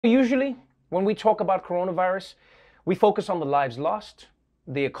Usually, when we talk about coronavirus, we focus on the lives lost,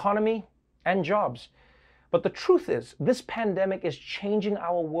 the economy, and jobs. But the truth is, this pandemic is changing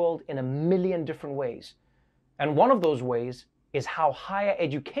our world in a million different ways. And one of those ways is how higher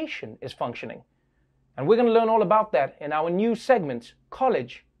education is functioning. And we're going to learn all about that in our new segment,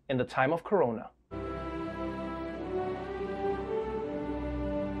 College in the Time of Corona.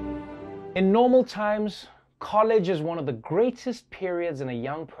 In normal times, college is one of the greatest periods in a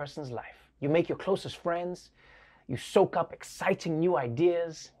young person's life. You make your closest friends, you soak up exciting new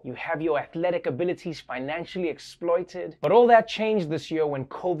ideas, you have your athletic abilities financially exploited. But all that changed this year when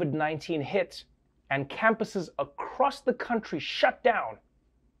COVID-19 hit and campuses across the country shut down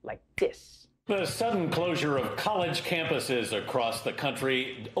like this. The sudden closure of college campuses across the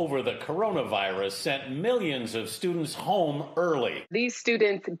country over the coronavirus sent millions of students home early. These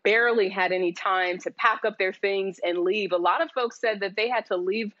students barely had any time to pack up their things and leave. A lot of folks said that they had to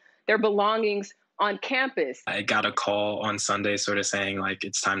leave their belongings on campus. I got a call on Sunday sort of saying like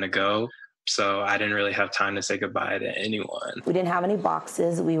it's time to go. So I didn't really have time to say goodbye to anyone. We didn't have any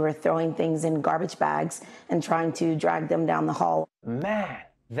boxes. We were throwing things in garbage bags and trying to drag them down the hall. Man,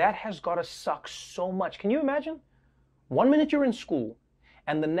 that has got to suck so much. Can you imagine? 1 minute you're in school,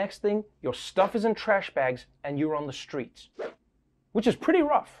 and the next thing, your stuff is in trash bags and you're on the streets, which is pretty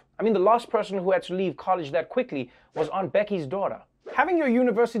rough. I mean, the last person who had to leave college that quickly was Aunt Becky's daughter. Having your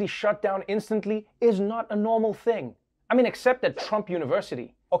university shut down instantly is not a normal thing. I mean, except at Trump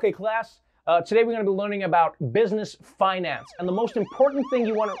University. Okay, class, today we're going to be learning about business finance. And the most important thing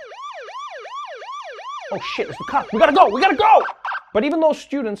you want to... Oh shit, it's the cop. We gotta go! But even though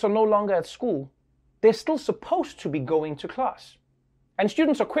students are no longer at school, they're still supposed to be going to class. And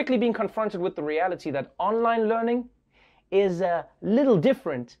students are quickly being confronted with the reality that online learning is a little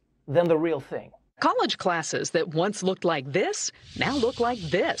different than the real thing. College classes that once looked like this now look like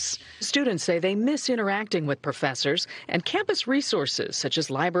this. Students say they miss interacting with professors, and campus resources such as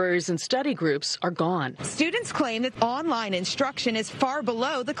libraries and study groups are gone. Students claim that online instruction is far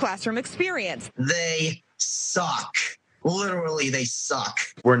below the classroom experience. They suck. Literally, they suck.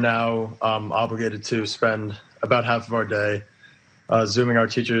 We're now obligated to spend about half of our day Zooming our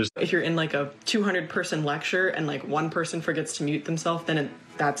teachers. If you're in like a 200-person lecture and like one person forgets to mute themselves, then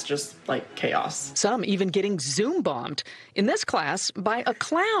that's just like chaos. Some even getting Zoom bombed, in this class by a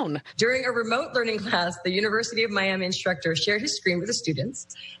clown. During a remote learning class, the University of Miami instructor shared his screen with the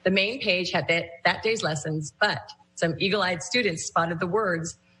students. The main page had that day's lessons, but some eagle-eyed students spotted the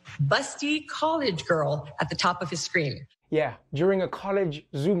words, "Busty college girl," at the top of his screen. Yeah, during a college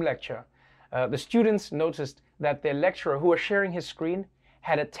Zoom lecture, the students noticed that their lecturer, who was sharing his screen,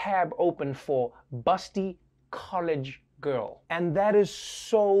 had a tab open for busty college girl. And that is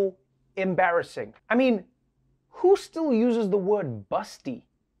so embarrassing. I mean, who still uses the word busty?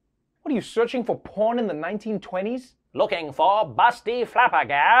 What are you, searching for porn in the 1920s? Looking for busty flapper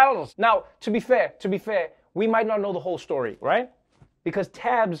gals? Now, to be fair, we might not know the whole story, right? Because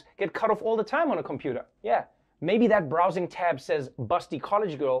tabs get cut off all the time on a computer. Yeah. Maybe that browsing tab says busty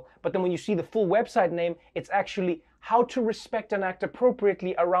college girl, but then when you see the full website name, it's actually how to respect and act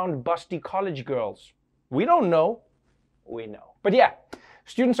appropriately around busty college girls. We don't know. We know. But yeah,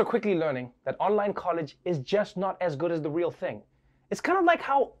 students are quickly learning that online college is just not as good as the real thing. It's kind of like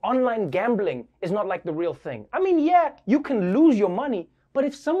how online gambling is not like the real thing. I mean, yeah, you can lose your money, but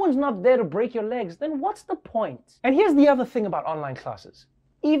if someone's not there to break your legs, then what's the point? And here's the other thing about online classes.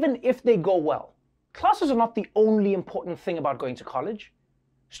 Even if they go well, classes are not the only important thing about going to college.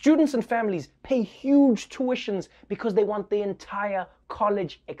 Students and families pay huge tuitions because they want the entire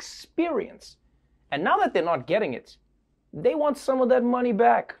college experience. And now that they're not getting it, they want some of that money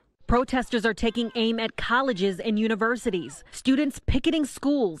back. Protesters are taking aim at colleges and universities. Students picketing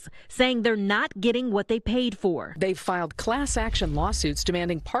schools, saying they're not getting what they paid for. They've filed class action lawsuits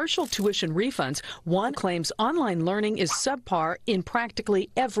demanding partial tuition refunds. One claims online learning is subpar in practically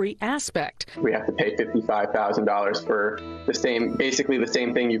every aspect. We have to pay $55,000 for basically the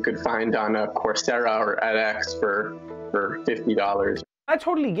same thing you could find on a Coursera or edX for $50. I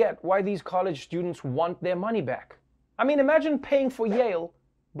totally get why these college students want their money back. I mean, imagine paying for Yale,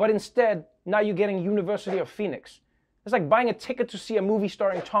 but instead, now you're getting University of Phoenix. It's like buying a ticket to see a movie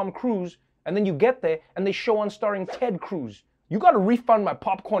starring Tom Cruise, and then you get there and they show one starring Ted Cruz. You gotta refund my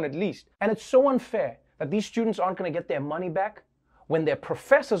popcorn at least. And it's so unfair that these students aren't gonna get their money back when their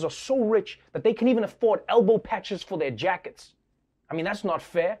professors are so rich that they can even afford elbow patches for their jackets. I mean, that's not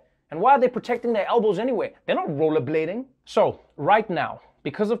fair. And why are they protecting their elbows anyway? They're not rollerblading. So, right now,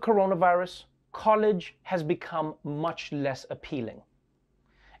 because of coronavirus, college has become much less appealing.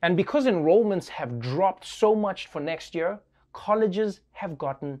 And because enrollments have dropped so much for next year, colleges have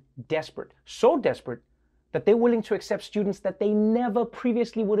gotten desperate. So desperate that they're willing to accept students that they never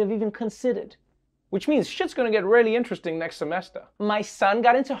previously would have even considered. Which means shit's gonna get really interesting next semester. My son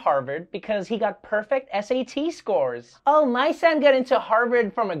got into Harvard because he got perfect SAT scores. Oh, my son got into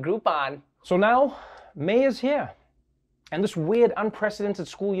Harvard from a Groupon. So now, May is here. And this weird, unprecedented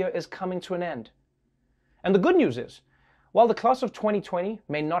school year is coming to an end. And the good news is, while the class of 2020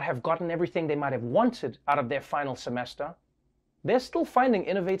 may not have gotten everything they might have wanted out of their final semester, they're still finding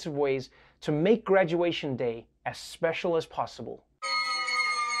innovative ways to make graduation day as special as possible.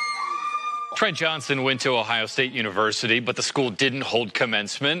 Trent Johnson went to Ohio State University, but the school didn't hold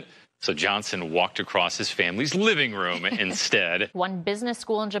commencement. So Johnson walked across his family's living room instead. One business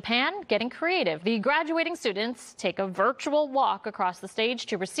school in Japan getting creative. The graduating students take a virtual walk across the stage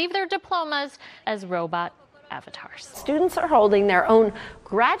to receive their diplomas as robot avatars. Students are holding their own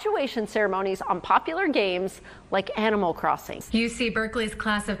graduation ceremonies on popular games like Animal Crossing. UC Berkeley's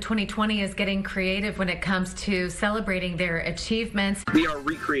class of 2020 is getting creative when it comes to celebrating their achievements. We are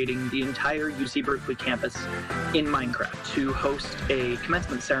recreating the entire UC Berkeley campus in Minecraft to host a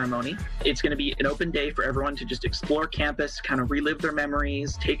commencement ceremony. It's going to be an open day for everyone to just explore campus, kind of relive their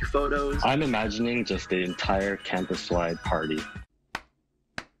memories, take photos. I'm imagining just the entire campus-wide party.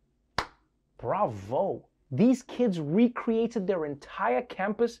 Bravo! These kids recreated their entire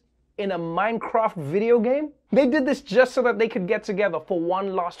campus in a Minecraft video game? They did this just so that they could get together for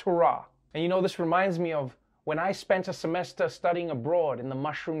one last hurrah. And you know, this reminds me of when I spent a semester studying abroad in the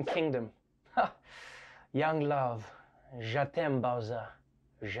Mushroom Kingdom. Young love, je t'aime, Bowser,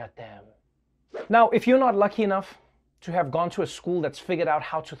 je t'aime. Now, if you're not lucky enough to have gone to a school that's figured out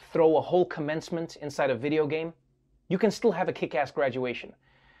how to throw a whole commencement inside a video game, you can still have a kick-ass graduation.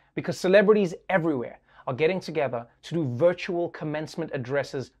 Because celebrities everywhere are getting together to do virtual commencement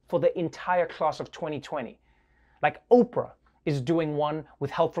addresses for the entire class of 2020. Like Oprah is doing one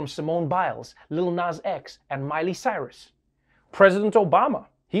with help from Simone Biles, Lil Nas X, and Miley Cyrus. President Obama,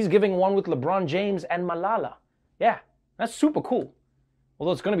 he's giving one with LeBron James and Malala. Yeah, that's super cool.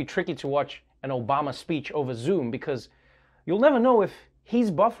 Although it's going to be tricky to watch an Obama speech over Zoom because you'll never know if he's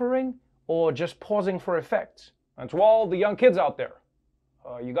buffering or just pausing for effect. And to all the young kids out there,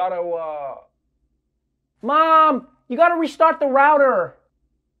 you gotta, Mom, you gotta restart the router.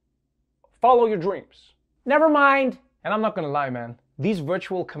 Follow your dreams. Never mind. And I'm not gonna lie, man. These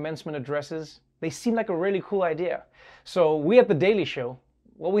virtual commencement addresses, they seem like a really cool idea. So we at The Daily Show,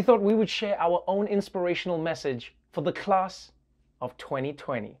 well, we thought we would share our own inspirational message for the class of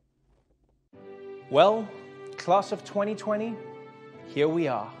 2020. Well, class of 2020, here we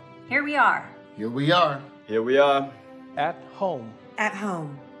are. Here we are. Here we are. Here we are. At home. At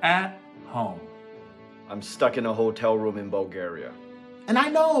home. At home. I'm stuck in a hotel room in Bulgaria. And I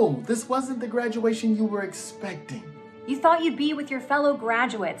know this wasn't the graduation you were expecting. You thought you'd be with your fellow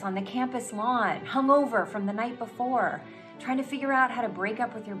graduates on the campus lawn, hungover from the night before, trying to figure out how to break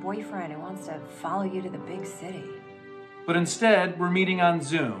up with your boyfriend who wants to follow you to the big city. But instead, we're meeting on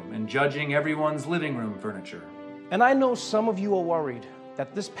Zoom and judging everyone's living room furniture. And I know some of you are worried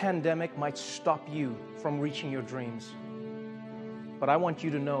that this pandemic might stop you from reaching your dreams. But I want you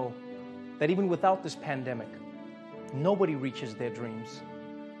to know that even without this pandemic, nobody reaches their dreams.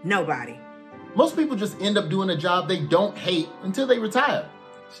 Nobody. Most people just end up doing a job they don't hate until they retire.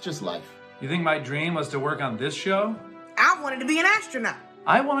 It's just life. You think my dream was to work on this show? I wanted to be an astronaut.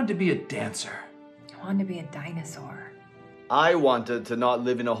 I wanted to be a dancer. I wanted to be a dinosaur. I wanted to not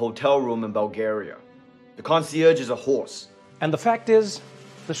live in a hotel room in Bulgaria. The concierge is a horse. And the fact is,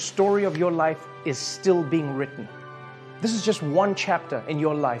 the story of your life is still being written. This is just one chapter in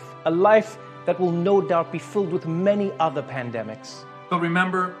your life, a life that will no doubt be filled with many other pandemics. But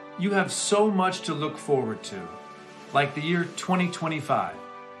remember, you have so much to look forward to, like the year 2025.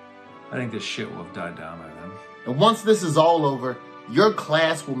 I think this shit will have died down by then. And once this is all over, your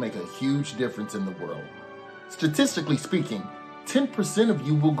class will make a huge difference in the world. Statistically speaking, 10% of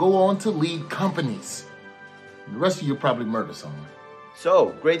you will go on to lead companies. The rest of you will probably murder someone.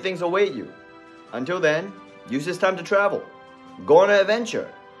 So, great things await you. Until then, use this time to travel. Go on an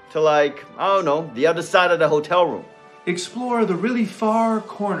adventure to, like, I don't know, the other side of the hotel room. Explore the really far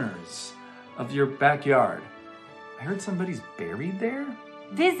corners of your backyard. I heard somebody's buried there?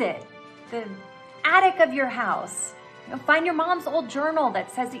 Visit the attic of your house. Find your mom's old journal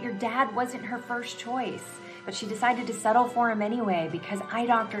that says that your dad wasn't her first choice, but she decided to settle for him anyway because eye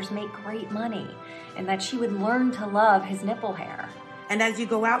doctors make great money, and that she would learn to love his nipple hair. And as you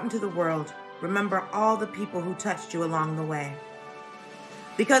go out into the world, remember all the people who touched you along the way.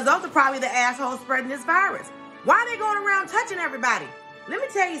 Because those are probably the assholes spreading this virus. Why are they going around touching everybody? Let me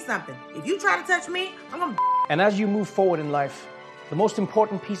tell you something. If you try to touch me, I'm going to And as you move forward in life, the most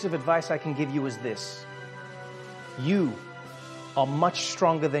important piece of advice I can give you is this. You are much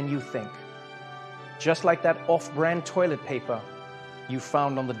stronger than you think. Just like that off-brand toilet paper you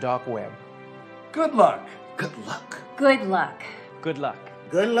found on the dark web. Good luck. Good luck. Good luck. Good luck.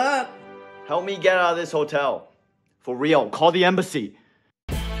 Good luck. Help me get out of this hotel. For real, call the embassy.